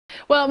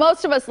Well,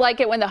 most of us like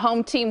it when the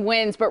home team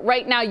wins, but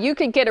right now you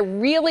could get a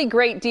really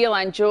great deal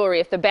on jewelry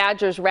if the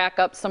Badgers rack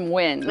up some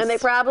wins. And they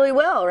probably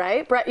will,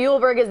 right? Brett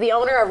Uhlberg is the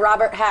owner of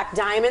Robert Hack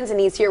Diamonds, and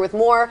he's here with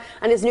more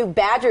on his new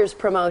Badgers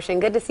promotion.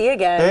 Good to see you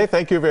again. Hey,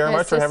 thank you very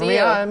much for having me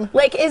on.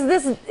 Like, is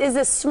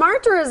this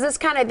smart or is this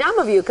kind of dumb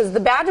of you? Because the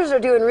Badgers are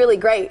doing really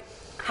great.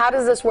 How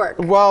does this work?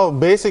 Well,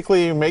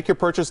 basically, you make your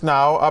purchase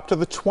now up to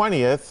the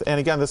 20th,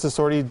 and again, this is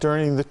sort of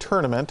during the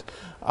tournament.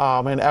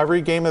 And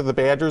every game that the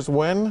Badgers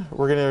win,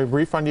 we're going to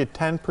refund you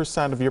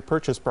 10% of your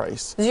purchase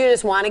price. Do you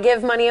just want to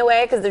give money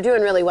away? Because they're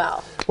doing really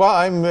well.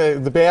 Well,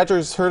 the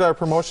Badgers heard our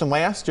promotion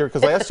last year,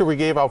 because last year we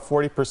gave out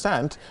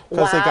 40%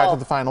 because they got to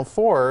the Final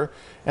Four.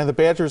 And the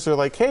Badgers are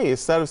like, hey,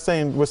 instead of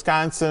saying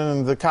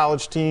Wisconsin, the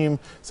college team,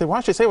 say, why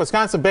don't you say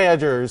Wisconsin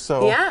Badgers?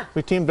 So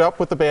we teamed up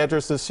with the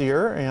Badgers this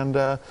year, and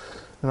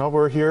you know,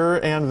 we're here.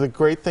 And the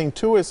great thing,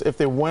 too, is if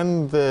they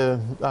win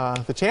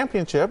the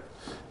championship,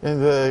 in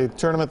the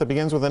tournament that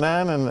begins with an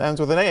N and ends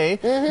with an A,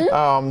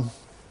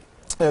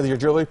 your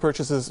jewelry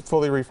purchase is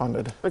fully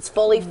refunded. It's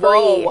fully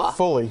free. Whoa.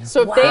 Fully.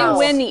 So if they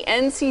win the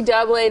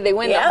NCAA, they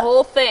win the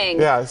whole thing.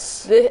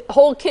 Yes. The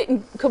whole kit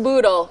and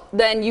caboodle,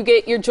 then you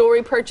get your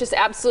jewelry purchase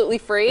absolutely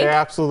free? Yeah,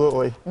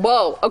 absolutely.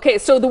 Whoa. Okay,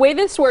 so the way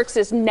this works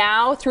is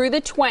now through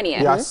the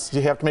 20th. Yes,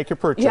 you have to make your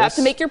purchase. You have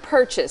to make your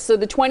purchase. So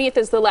the 20th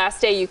is the last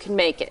day you can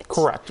make it.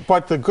 Correct.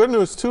 But the good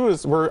news, too,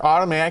 is we're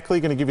automatically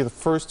going to give you the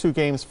first 2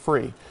 games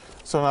free.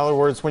 So in other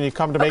words, when you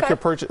come to make your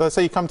purchase, let's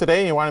say you come today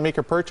and you want to make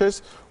your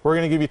purchase, we're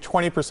going to give you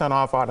 20%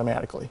 off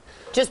automatically.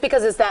 Just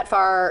because it's that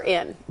far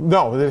in?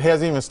 No, it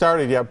hasn't even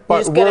started yet.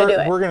 But we're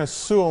going to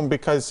assume,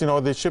 because you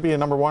know they should be a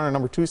number 1 or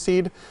number 2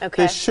 seed.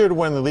 They should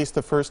win at least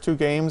the first 2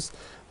 games.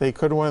 They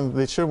could win.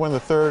 They should win the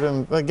third.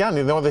 And again,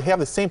 you know, they have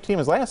the same team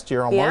as last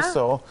year almost.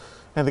 So.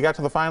 And they got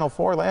to the Final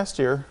Four last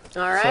year.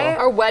 All right.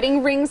 So. Are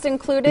wedding rings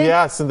included?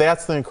 Yes, and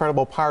that's the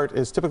incredible part,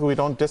 is typically we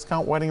don't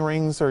discount wedding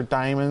rings or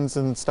diamonds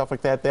and stuff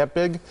like that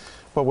big.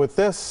 But with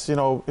this, you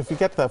know, if you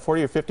get to that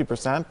 40 or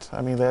 50%,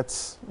 I mean,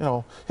 that's, you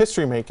know,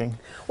 history making.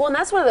 Well, and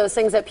that's one of those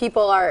things that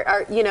people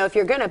are you know, if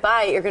you're going to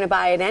buy it, you're going to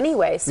buy it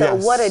anyway. So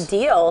what a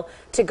deal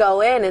to go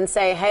in and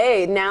say,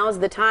 hey, now's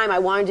the time. I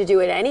wanted to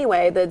do it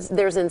anyway.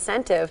 There's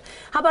incentive.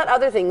 How about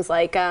other things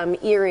like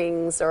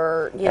earrings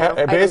or, you know,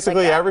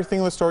 basically like everything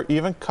in the store,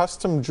 even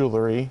custom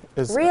jewelry,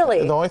 is really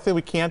the only thing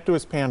we can't do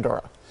is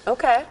Pandora.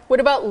 Okay. What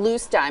about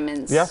loose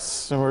diamonds?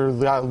 Yes, and we're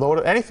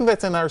loaded. Anything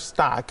that's in our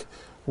stock.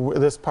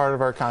 This part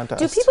of our contest.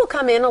 Do people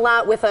come in a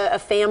lot with a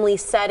family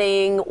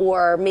setting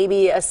or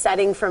maybe a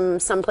setting from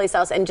someplace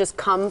else and just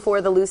come for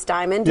the loose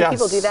diamond? Do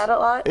people do that a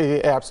lot?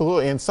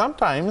 Absolutely. And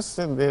sometimes,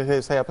 and it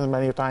has happened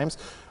many times,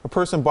 a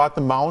person bought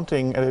the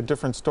mounting at a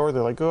different store.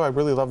 They're like, oh, I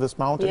really love this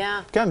mounting.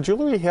 Yeah. Again,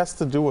 jewelry has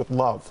to do with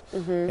love.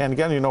 And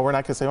again, you know, we're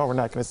not going to say, oh, we're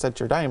not going to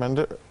set your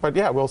diamond. But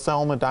yeah, we'll sell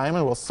them a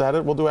diamond, we'll set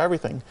it, we'll do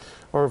everything.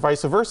 Or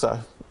vice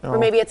versa. You know. Or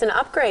maybe it's an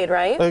upgrade,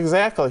 right?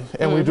 Exactly.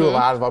 And we do a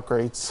lot of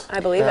upgrades. I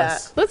believe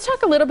that. Let's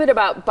talk a little bit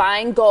about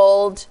buying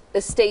gold,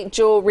 estate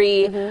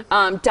jewelry,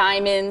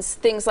 diamonds,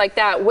 things like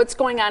that. What's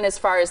going on as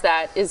far as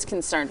that is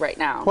concerned right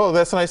now? Well,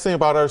 that's the nice thing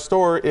about our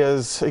store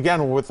is,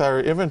 again, with our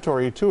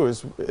inventory, too,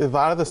 is a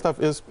lot of the stuff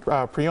is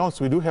pre-owned.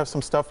 So we do have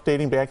some stuff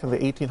dating back to the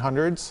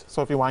 1800s.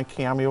 So if you want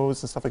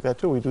cameos and stuff like that,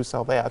 too, we do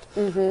sell that.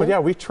 But yeah,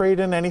 we trade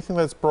in anything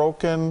that's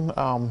broken.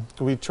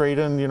 We trade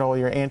in, you know,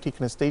 your antique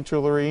and estate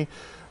jewelry.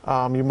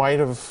 You might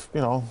have,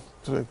 you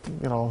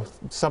know,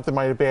 something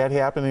might have bad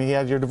happen and you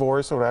had your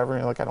divorce or whatever,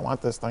 and you're like, I don't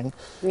want this thing.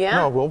 Yeah.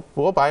 No,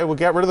 we'll buy it. We'll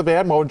get rid of the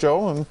bad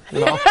mojo and,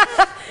 you know.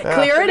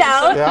 Clear it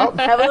out.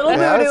 Have a little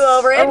voodoo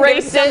over it.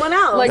 Erase it. Someone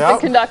else. Like the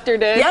conductor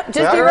did. Yep,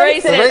 just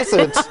erase it. Erase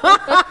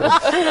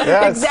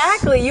it.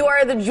 Exactly. You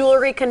are the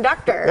jewelry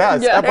conductor.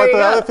 Yes. But the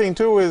other thing,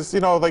 too, is, you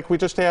know, like we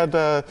just had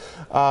a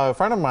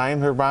friend of mine,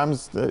 her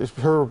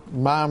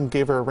mom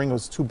gave her a ring that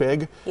was too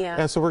big. Yeah.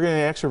 And so we're going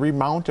to actually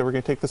remount it. We're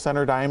going to take the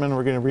center diamond.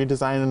 We're going to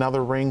redesign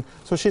another ring.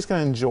 So she's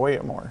going to enjoy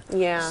it more.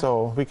 Yeah.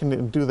 So we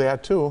can do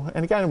that, too.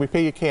 And again, we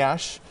pay you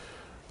cash.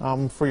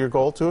 For your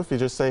gold, too, if you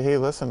just say, hey,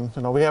 listen,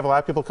 you know, we have a lot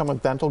of people come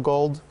with dental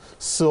gold,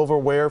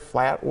 silverware,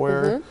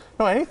 flatware.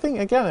 No, anything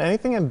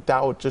in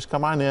doubt, just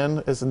come on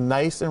in. It's a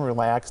nice and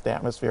relaxed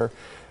atmosphere.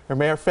 As a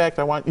matter of fact,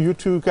 I want you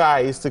 2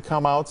 guys to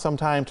come out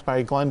sometime to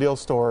my Glendale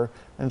store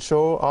and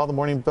show all the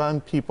Morning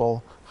Blend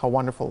people how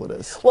wonderful it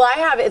is. Well,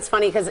 it's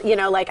funny because, you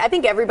know, like I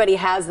think everybody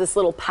has this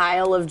little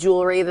pile of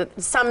jewelry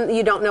that some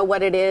you don't know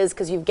what it is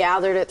because you've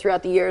gathered it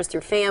throughout the years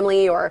through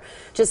family or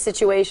just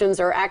situations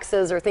or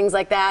exes or things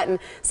like that. And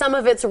some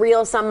of it's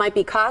real, some might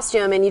be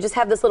costume, and you just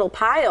have this little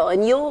pile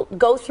and you'll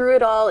go through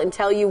it all and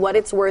tell you what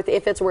it's worth,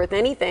 if it's worth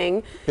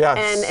anything,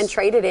 and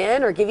trade it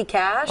in or give you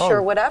cash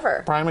or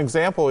whatever. Prime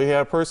example, we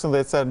had a person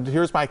that said,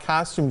 here's my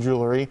costume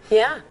jewelry.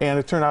 Yeah. And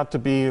it turned out to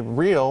be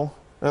real.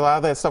 a lot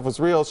of that stuff was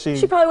real.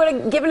 She probably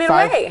would have given it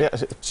away. Yeah,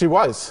 she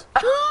was.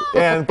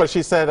 But I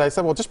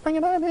said, well, just bring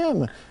it on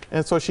in.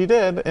 And so she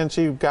did, and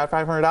she got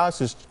 $500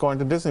 just going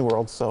to Disney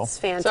World. So it's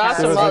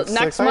fantastic. Awesome. Well,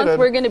 next month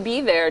we're going to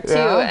be there too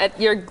at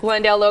your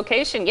Glendale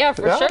location. Yeah,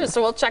 for sure.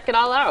 So we'll check it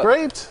all out.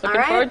 Great.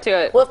 Looking forward to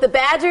it. Well, if the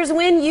Badgers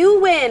win, you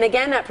win.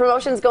 Again, that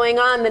promotion's going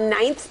on the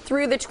 9th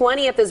through the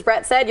 20th. As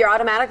Brett said, you're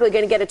automatically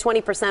going to get a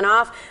 20%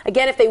 off.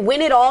 Again, if they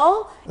win it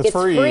all, it's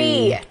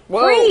free.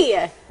 Whoa. Free.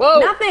 Whoa.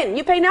 Nothing.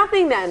 You pay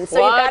nothing then. So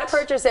you've got to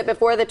purchase it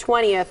before the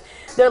 20th.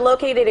 They're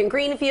located in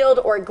Greenfield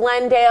or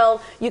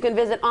Glendale. You can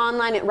visit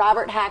online at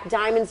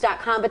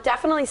roberthackdiamonds.com, but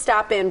definitely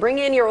stop in. Bring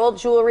in your old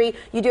jewelry.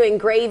 You do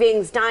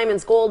engravings,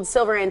 diamonds, gold,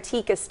 silver,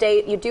 antique,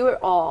 estate. You do it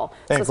all.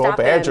 And so go stop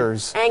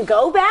Badgers. In. And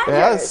go Badgers.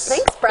 Yes.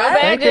 Thanks, Brett.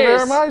 Go Badgers. Thank you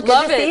very much.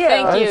 Love Good to it. see you.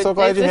 Thank you. I'm so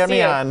glad you had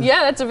me on.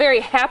 Yeah, that's a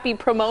very happy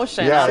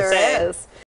promotion. Yes. I'll say. Sure is.